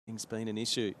It's been an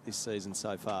issue this season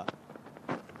so far.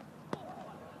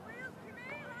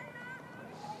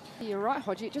 You're right,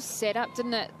 Hodgie. It just set up,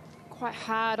 didn't it? Quite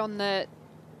hard on the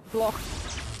block.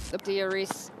 The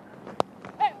DRS.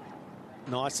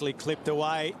 Nicely clipped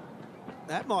away.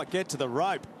 That might get to the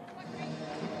rope.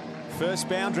 First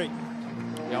boundary.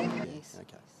 Yep. Yes.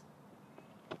 Okay.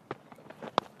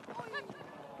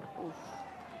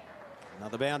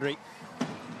 Another boundary.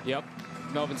 Yep.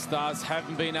 Melbourne Stars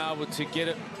haven't been able to get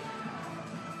it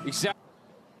exactly.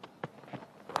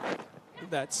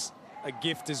 That's a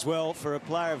gift as well for a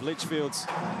player of Litchfield's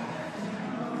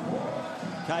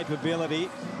capability.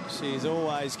 She's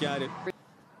always going to...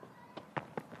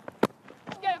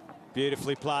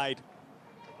 Beautifully played.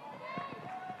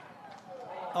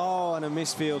 Oh, and a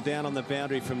misfield down on the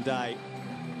boundary from Day.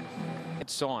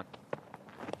 It's sign.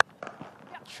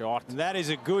 Shot. And that is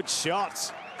a good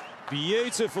shot.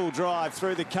 Beautiful drive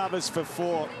through the covers for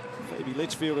 4. Phoebe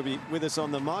Litchfield will be with us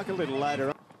on the mic a little later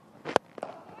on.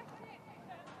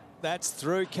 That's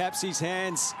through Capsey's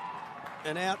hands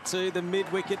and out to the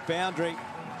mid-wicket boundary.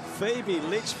 Phoebe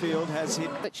Litchfield has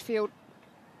hit. Litchfield.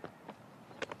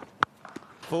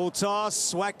 Full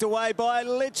toss, whacked away by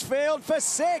Litchfield for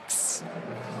 6.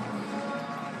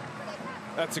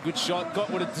 That's a good shot. Got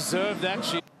what it deserved,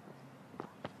 actually.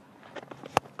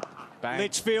 Bang.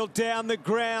 Litchfield down the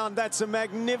ground. That's a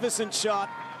magnificent shot.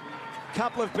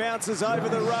 Couple of bounces over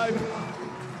the rope.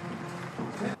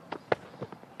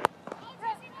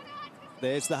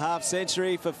 There's the half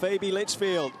century for Phoebe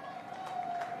Litchfield.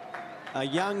 A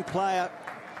young player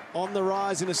on the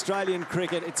rise in Australian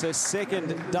cricket. It's her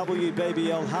second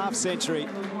WBBL half century.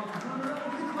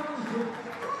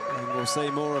 And we'll see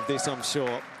more of this, I'm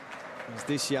sure, as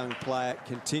this young player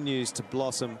continues to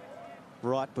blossom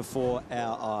right before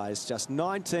our eyes. Just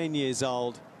 19 years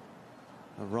old,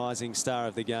 a rising star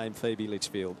of the game, Phoebe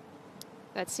Litchfield.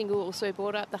 That single also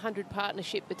brought up the 100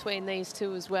 partnership between these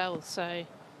two as well, so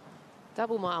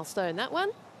double milestone, that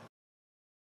one.